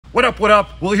What up, what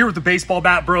up? Well, here with the Baseball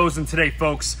Bat Bros, and today,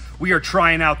 folks, we are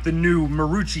trying out the new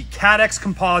Marucci CATX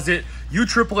Composite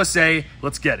USSSA.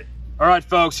 Let's get it. All right,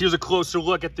 folks, here's a closer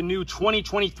look at the new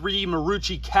 2023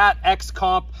 Marucci CATX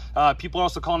Comp. People are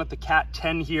also calling it the Cat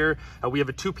 10 here. We have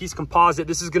a two-piece composite.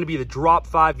 This is going to be the Drop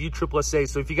 5 USSSA.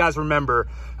 So if you guys remember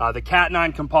the Cat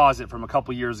 9 composite from a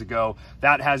couple years ago,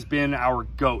 that has been our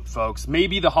GOAT, folks.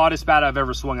 Maybe the hottest bat I've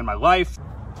ever swung in my life.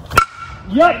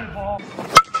 Yep.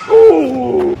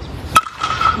 Ooh.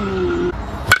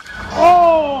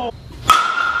 Oh.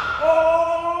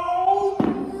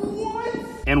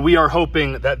 And we are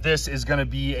hoping that this is going to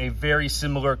be a very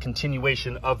similar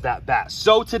continuation of that bat.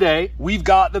 So today, we've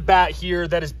got the bat here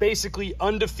that is basically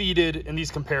undefeated in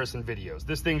these comparison videos.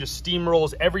 This thing just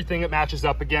steamrolls everything it matches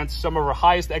up against, some of our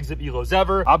highest exit velos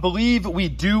ever. I believe we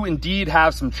do indeed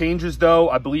have some changes though.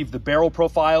 I believe the barrel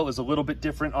profile is a little bit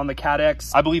different on the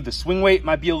CATX. I believe the swing weight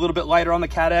might be a little bit lighter on the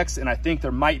CATX, and I think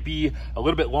there might be a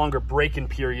little bit longer break-in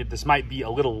period. This might be a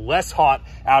little less hot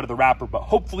out of the wrapper, but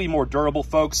hopefully more durable,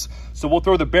 folks. So we'll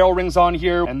throw the barrel rings on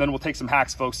here, and then we'll take some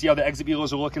hacks, folks. See how the exit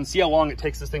velos are looking, see how long it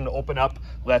takes this thing to open up.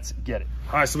 Let's get it.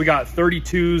 All right, so we got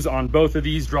 32s on both of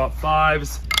these Drop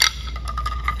 5s.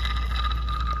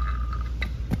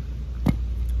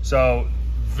 So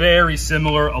very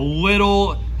similar, a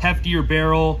little heftier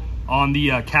barrel on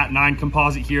the Cat 9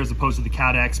 composite here as opposed to the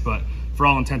CATX, but for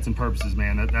all intents and purposes,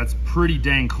 man, that's pretty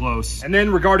dang close. And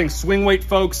then regarding swing weight,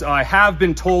 folks, I have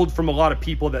been told from a lot of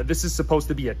people that this is supposed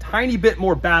to be a tiny bit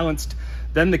more balanced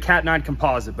than the Cat 9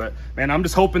 composite, but man, I'm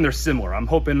just hoping they're similar. I'm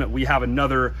hoping that we have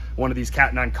another one of these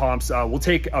Cat 9 comps. We'll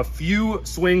take a few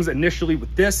swings initially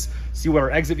with this, see what our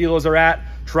exit velos are at,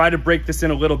 try to break this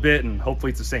in a little bit, and hopefully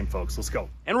it's the same, folks. Let's go.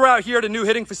 And we're out here at a new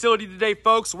hitting facility today,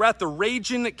 folks. We're at the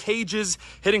Ragin' Cages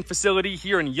hitting facility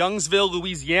here in Youngsville,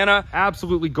 Louisiana.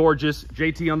 Absolutely gorgeous.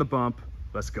 JT on the bump.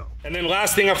 Let's go. And then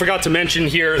last thing I forgot to mention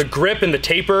here, the grip and the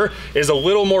taper is a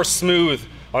little more smooth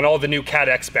on all the new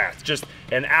CATX bats. Just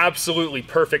an absolutely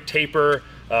perfect taper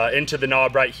into the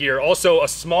knob right here. Also a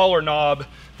smaller knob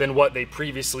than what they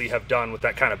previously have done with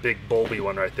that kind of big bulby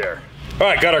one right there. All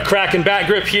right, got our Kraken bat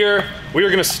grip here. We are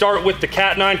gonna start with the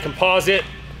Cat 9 composite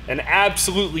and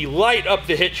absolutely light up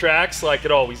the hit tracks like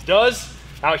it always does.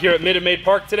 Out here at Minute Maid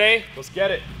Park today, let's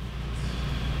get it.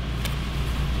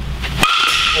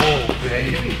 Oh,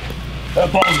 baby.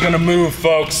 That ball's gonna move,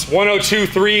 folks.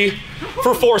 102.3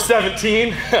 for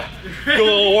 417. Good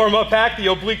little warm-up hack. The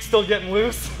oblique's still getting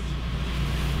loose.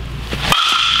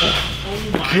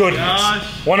 Oh my goodness.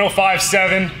 Gosh.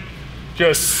 105.7.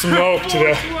 Just smoked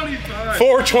the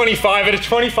 425 at a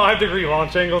 25-degree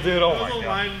launch angle, dude. Oh my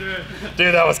god.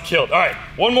 Dude, that was killed. All right,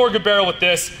 one more good barrel with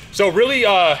this. So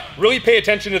really pay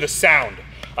attention to the sound.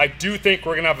 I do think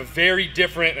we're gonna have a very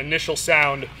different initial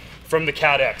sound from the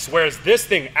CATX, whereas this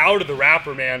thing out of the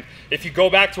wrapper, man, if you go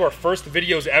back to our first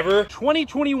videos ever,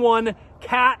 2021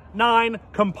 Cat 9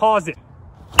 composite.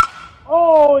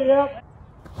 Oh, yeah.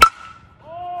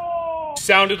 Oh.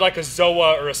 Sounded like a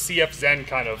Zoa or a CF Zen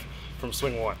kind of from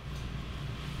Swing 1.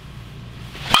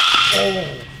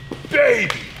 Oh,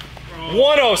 baby.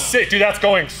 106, dude, that's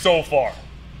going so far.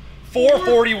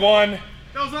 441.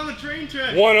 That was on the train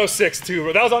track. 106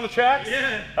 too. That was on the tracks?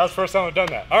 Yeah. That was the first time I've done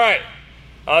that. All right.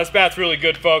 This bat's really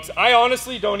good, folks. I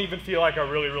honestly don't even feel like I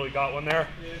really got one there.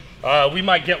 Yeah. We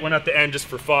might get one at the end just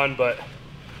for fun, but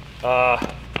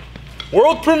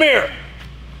world premiere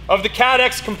of the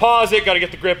CATX composite. Got to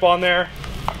get the grip on there.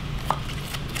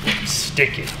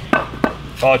 Sticky.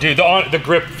 Oh, dude, the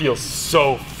grip feels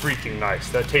so freaking nice.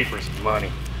 That taper's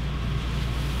money.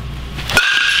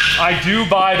 I do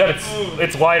buy that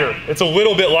it's lighter. It's a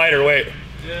little bit lighter weight.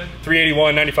 Yeah.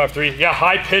 381, 95.3. Yeah,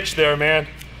 high pitch there, man.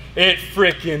 It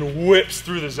freaking whips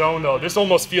through the zone though. This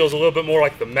almost feels a little bit more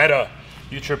like the meta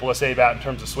USSSA bat in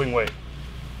terms of swing weight.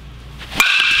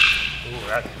 Ooh,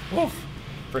 that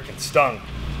freaking stung.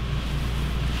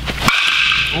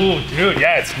 Ooh, dude,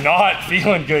 yeah, it's not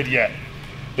feeling good yet.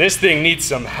 This thing needs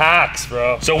some hacks,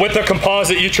 bro. So with the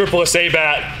composite USSSA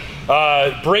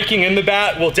bat, breaking in the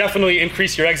bat will definitely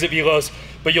increase your exit velos,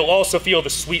 but you'll also feel the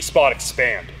sweet spot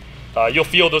expand. You'll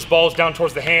feel those balls down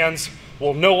towards the hands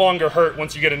will no longer hurt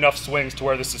once you get enough swings to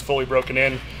where this is fully broken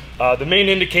in. The main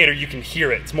indicator, you can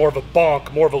hear it. It's more of a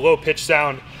bonk, more of a low pitch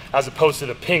sound as opposed to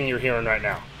the ping you're hearing right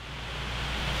now.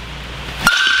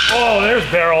 Oh, there's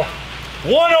barrel.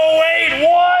 108,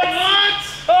 what?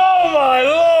 Oh my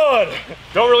Lord.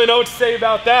 Don't really know what to say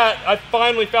about that. I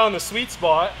finally found the sweet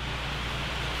spot.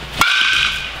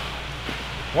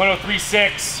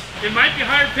 103.6. It might be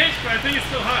higher pitch, but I think it's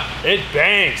still hot. It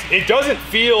bangs. It doesn't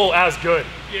feel as good.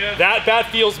 Yeah. That bat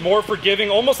feels more forgiving,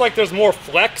 almost like there's more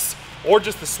flex or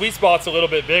just the sweet spot's a little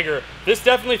bit bigger. This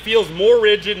definitely feels more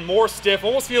rigid, more stiff,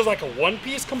 almost feels like a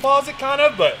one-piece composite kind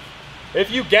of, but if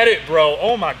you get it, bro,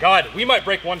 oh my God, we might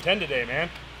break 110 today, man.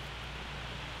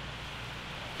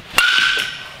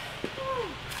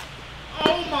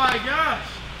 Oh my gosh.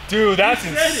 Dude, that's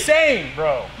insane,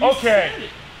 bro. Okay.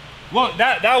 Look,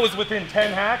 that was within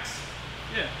 10 hacks.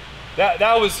 Yeah.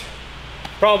 That was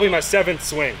probably my 7th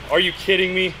swing. Are you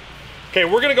kidding me? Okay,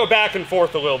 we're gonna go back and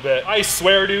forth a little bit. I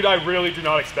swear, dude, I really do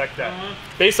not expect that.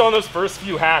 Based on those first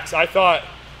few hacks, I thought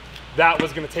that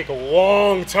was gonna take a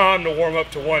long time to warm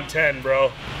up to 110, bro.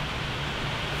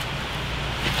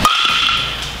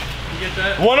 You get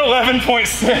that?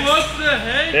 111.6. What the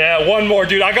heck? Yeah, one more,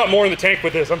 dude. I got more in the tank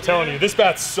with this, I'm telling you. This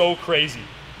bat's so crazy.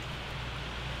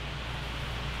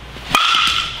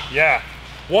 Yeah,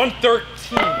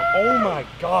 113, oh my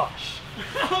gosh.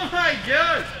 Oh my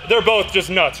gosh. They're both just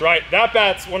nuts, right? That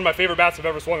bat's one of my favorite bats I've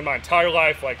ever swung in my entire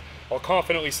life. Like, I'll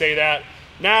confidently say that.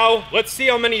 Now, let's see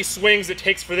how many swings it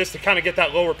takes for this to kind of get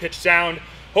that lower pitch sound.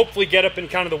 Hopefully get up in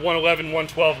kind of the 111,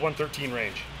 112, 113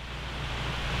 range.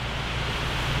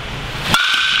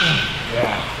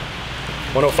 Yeah.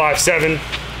 105.7,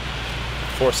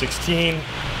 416.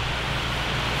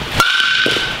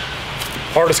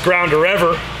 Hardest grounder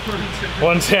ever,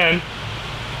 110.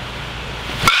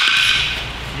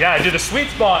 Yeah, dude, the sweet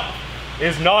spot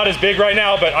is not as big right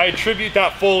now, but I attribute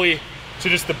that fully to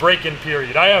just the break-in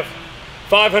period. I have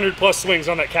 500 plus swings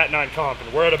on that Cat 9 Comp,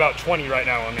 and we're at about 20 right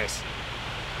now on this.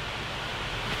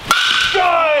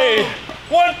 Guy!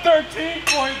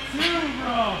 113.2,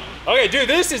 bro! Okay, dude,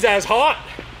 this is as hot.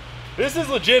 This is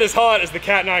legit as hot as the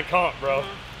Cat 9 Comp, bro.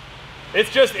 It's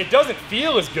just, it doesn't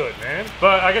feel as good, man.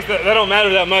 But I guess that don't matter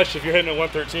that much if you're hitting at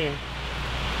 113.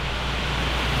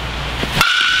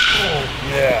 Oh,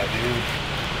 yeah, dude.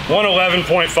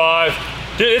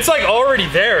 111.5. Dude, it's like already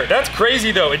there. That's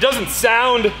crazy though. It doesn't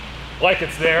sound like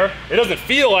it's there. It doesn't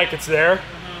feel like it's there.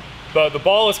 But the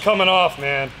ball is coming off,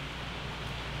 man.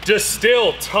 Just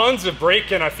still tons of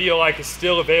break-in I feel like is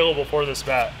still available for this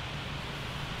bat.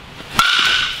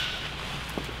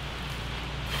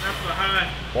 That's the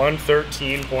high.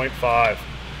 113.5.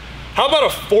 How about a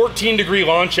 14-degree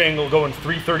launch angle going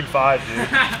 335, dude?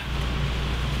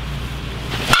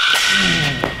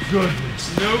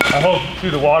 Goodness. Nope. I hope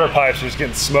through the water pipes are just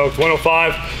getting smoked.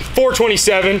 105,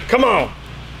 427. Come on.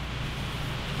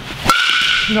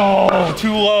 No,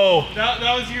 too low. That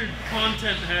was your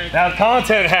content hack. That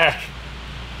content hack.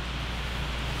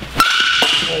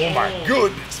 Oh my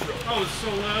goodness, bro. That was so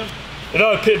loud.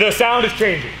 The sound is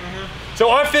changing. So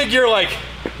I figure like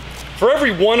for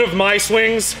every one of my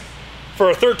swings,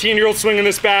 for a 13-year-old swinging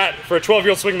this bat, for a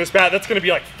 12-year-old swinging this bat, that's gonna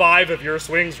be like 5 of your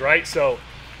swings, right? So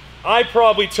I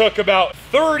probably took about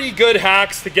 30 good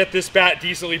hacks to get this bat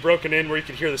decently broken in where you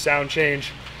could hear the sound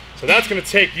change. So that's gonna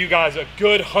take you guys a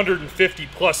good 150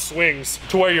 plus swings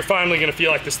to where you're finally gonna feel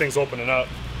like this thing's opening up.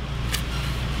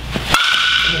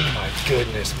 Oh my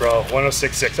goodness, bro,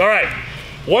 106.6. All right,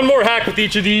 one more hack with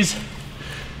each of these.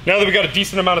 Now that we got a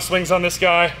decent amount of swings on this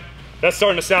guy, that's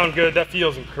starting to sound good. That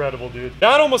feels incredible, dude.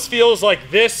 That almost feels like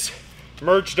this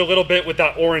merged a little bit with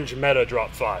that orange Meta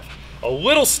drop 5. A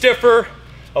little stiffer,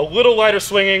 a little lighter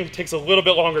swinging, takes a little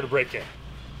bit longer to break in.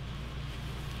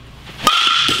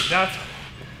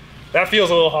 That feels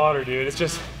a little hotter, dude. It's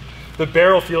just, the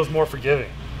barrel feels more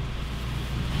forgiving.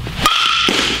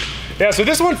 Yeah, so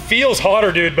this one feels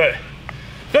hotter, dude, but I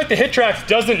feel like the hit tracks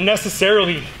doesn't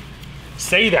necessarily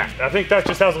say that. I think that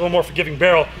just has a little more forgiving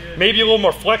barrel. Yeah. Maybe a little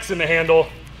more flex in the handle.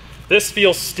 This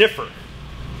feels stiffer.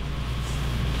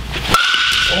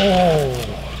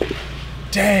 Oh,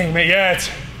 dang, man, yeah,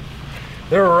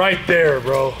 they're right there,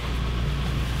 bro.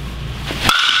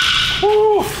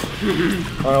 Woo.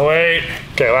 Oh, wait.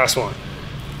 Okay, last one.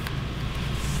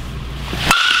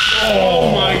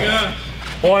 Oh my God.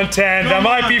 110, that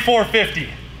might be 450.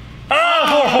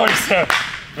 Ah, 447.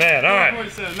 Man, all right.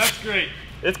 447, that's great.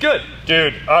 It's good.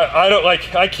 Dude,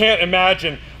 I can't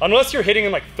imagine, unless you're hitting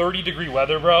in like 30-degree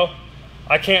weather, bro,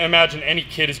 I can't imagine any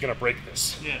kid is gonna break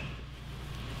this. Yeah.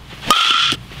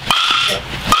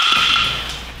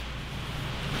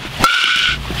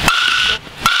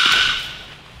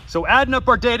 So adding up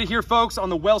our data here, folks, on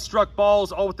the well-struck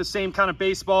balls, all with the same kind of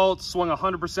baseball, it's swung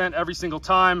 100% every single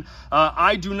time.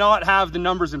 I do not have the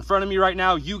numbers in front of me right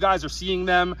now. You guys are seeing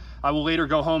them. I will later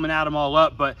go home and add them all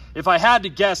up. But if I had to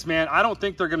guess, man, I don't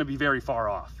think they're going to be very far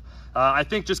off. I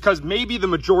think just because maybe the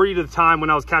majority of the time when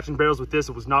I was catching barrels with this,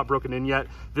 it was not broken in yet.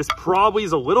 This probably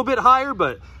is a little bit higher,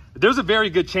 but there's a very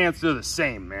good chance they're the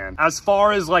same, man. As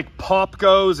far as like pop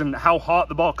goes and how hot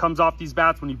the ball comes off these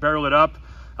bats when you barrel it up,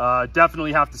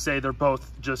 definitely have to say they're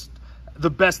both just the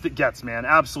best it gets, man.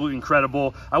 Absolutely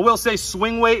incredible. I will say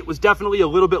swing weight was definitely a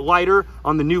little bit lighter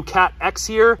on the new CATX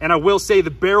here. And I will say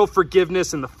the barrel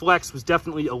forgiveness and the flex was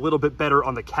definitely a little bit better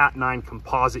on the Cat 9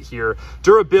 Composite here.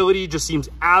 Durability just seems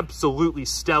absolutely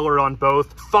stellar on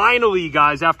both. Finally,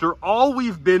 guys, after all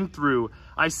we've been through,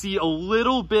 I see a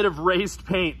little bit of raised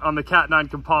paint on the Cat 9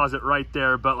 Composite right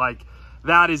there, but like,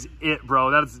 that is it,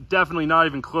 bro. That's definitely not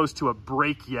even close to a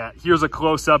break yet. Here's a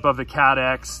close-up of the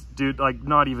CATX. Dude, like,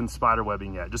 not even spider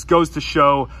webbing yet. Just goes to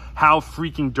show how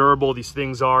freaking durable these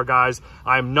things are, guys.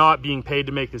 I'm not being paid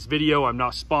to make this video. I'm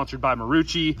not sponsored by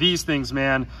Marucci. These things,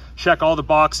 man, check all the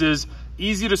boxes.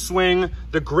 Easy to swing.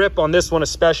 The grip on this one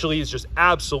especially is just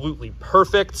absolutely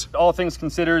perfect. All things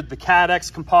considered, the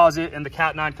CATX Composite and the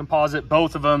Cat 9 Composite,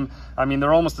 both of them, I mean,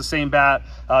 they're almost the same bat.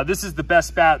 This is the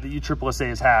best bat that USSSA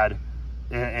has had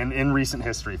in recent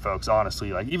history, folks,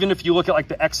 honestly. Like, even if you look at like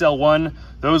the XL1,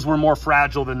 those were more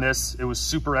fragile than this. It was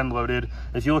super end loaded.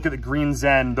 If you look at the Green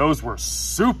Zen, those were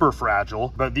super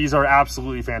fragile, but these are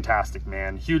absolutely fantastic,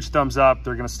 man. Huge thumbs up.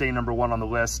 They're gonna stay #1 on the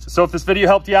list. So if this video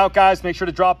helped you out, guys, make sure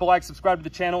to drop a like, subscribe to the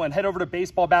channel, and head over to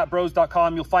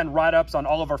baseballbatbros.com. You'll find write-ups on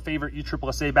all of our favorite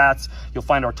USSSA bats. You'll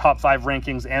find our top 5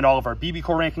 rankings and all of our BB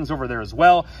Core rankings over there as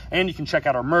well. And you can check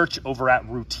out our merch over at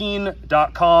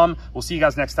routine.com. We'll see you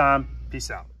guys next time. Peace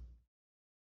out.